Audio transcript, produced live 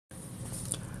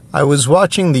I was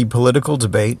watching the political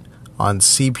debate on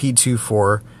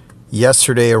CP24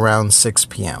 yesterday around 6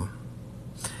 p.m.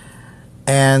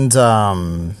 And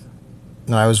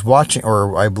I was watching,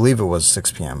 or I believe it was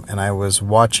 6 p.m., and I was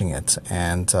watching it.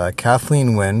 And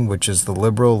Kathleen Wynne, which is the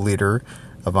Liberal leader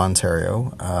of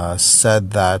Ontario,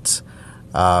 said that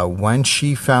when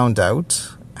she found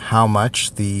out how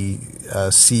much the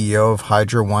CEO of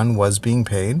Hydro One was being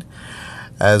paid,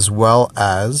 as well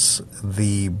as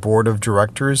the board of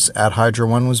directors at Hydro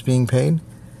One was being paid,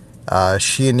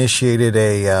 she initiated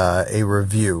a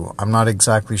review. I'm not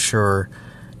exactly sure,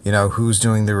 who's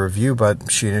doing the review,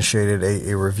 but she initiated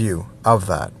a review of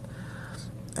that.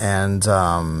 And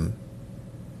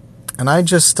I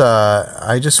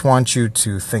just want you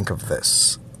to think of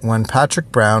this. When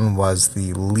Patrick Brown was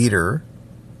the leader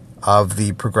of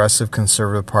the Progressive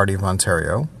Conservative Party of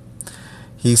Ontario,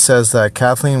 he says that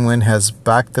Kathleen Wynne has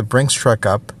backed the Brinks truck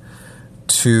up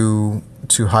to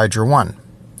Hydro One,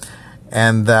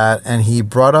 and he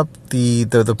brought up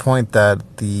the point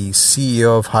that the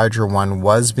CEO of Hydro One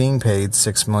was being paid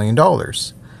 $6 million,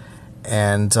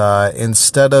 and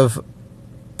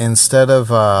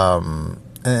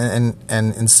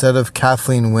instead of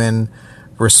Kathleen Wynne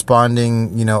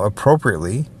responding,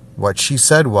 appropriately, what she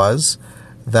said was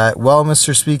that, well,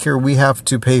 Mr. Speaker, we have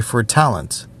to pay for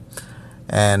talent.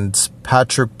 And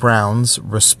Patrick Brown's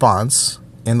response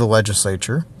in the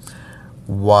legislature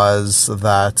was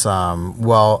that,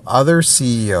 other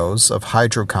CEOs of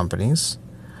hydro companies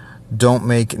don't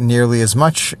make nearly as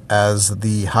much as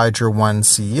the Hydro One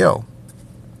CEO.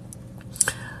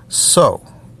 So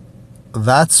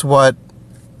that's what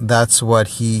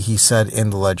he said in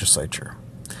the legislature.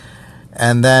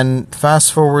 And then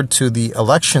fast forward to the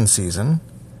election season,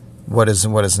 what is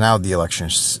now the election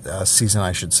season,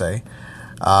 I should say.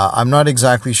 I'm not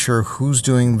exactly sure who's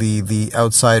doing the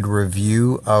outside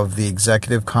review of the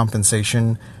executive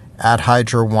compensation at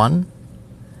Hydro One,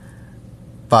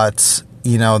 but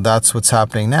that's what's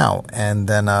happening now. And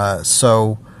then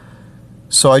so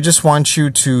I just want you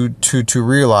to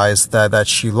realize that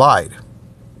she lied.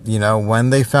 When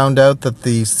they found out that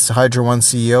the Hydro One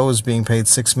CEO was being paid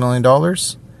 $6 million,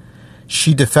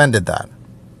 she defended that.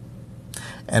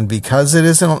 And because it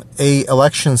isn't an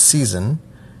election season,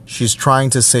 she's trying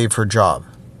to save her job.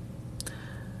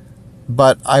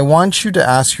 But I want you to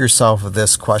ask yourself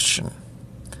this question.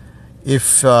 If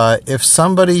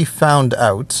somebody found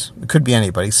out, it could be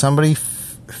anybody, somebody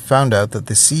found out that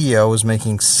the CEO was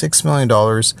making $6 million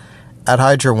at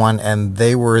Hydro One and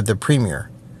they were the premier,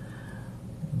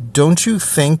 don't you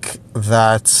think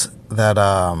that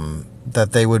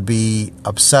they would be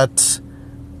upset,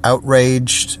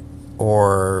 outraged,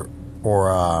 or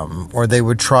they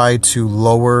would try to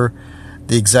lower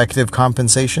the executive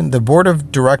compensation? The board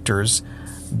of directors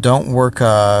don't work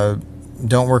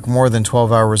more than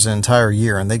 12 hours an entire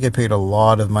year, and they get paid a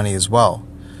lot of money as well.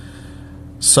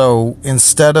 So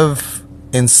instead of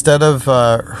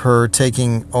her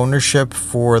taking ownership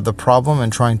for the problem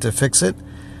and trying to fix it,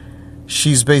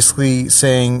 she's basically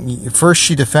saying, first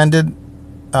she defended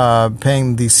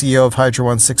paying the CEO of Hydro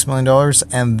One $6 million,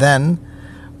 and then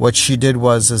what she did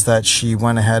is that she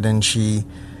went ahead and she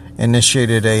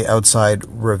initiated a outside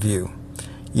review.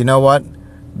 You know what?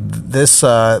 This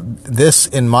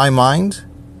in my mind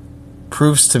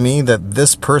proves to me that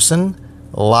this person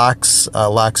lacks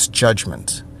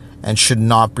judgment and should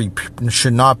not be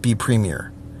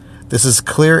premier. This is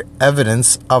clear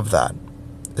evidence of that.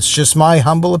 It's just my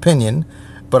humble opinion,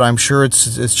 but I'm sure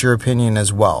it's your opinion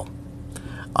as well.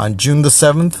 On June the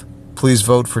 7th, please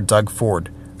vote for Doug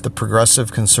Ford, the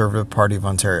Progressive Conservative Party of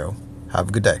Ontario. Have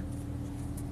a good day.